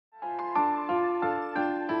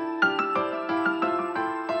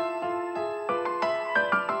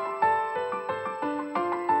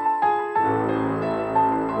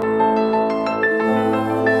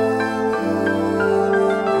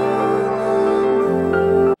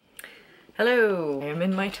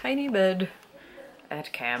my tiny bed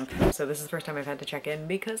at camp. So this is the first time I've had to check in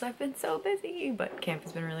because I've been so busy, but camp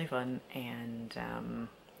has been really fun and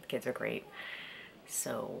the kids are great.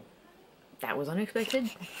 So that was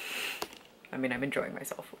unexpected. I mean, I'm enjoying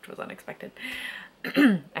myself, which was unexpected.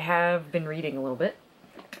 I have been reading a little bit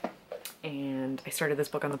and I started this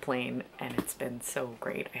book on the plane and it's been so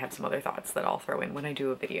great. I have some other thoughts that I'll throw in when I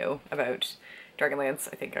do a video about Dragonlance.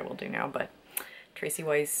 I think I will do now, but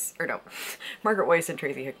Margaret Weiss and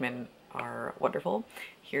Tracy Hickman are wonderful.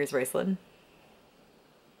 Here's Raceland.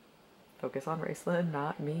 Focus on Raceland,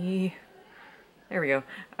 not me. There we go.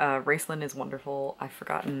 Raceland is wonderful. I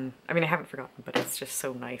haven't forgotten, but it's just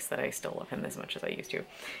so nice that I still love him as much as I used to.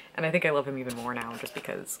 And I think I love him even more now just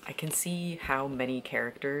because I can see how many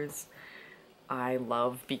characters I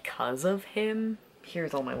love because of him.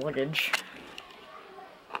 Here's all my luggage.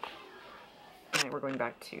 We're going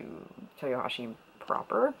back to Toyohashi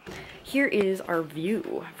proper. Here is our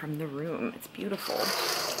view from the room. It's beautiful.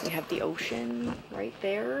 We have the ocean right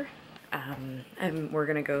there. And we're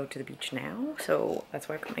gonna go to the beach now, so that's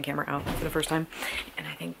why I put my camera out for the first time. And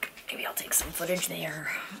I think maybe I'll take some footage there.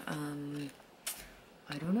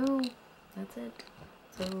 I don't know. That's it.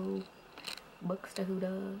 So, bucks to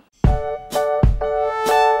Huda.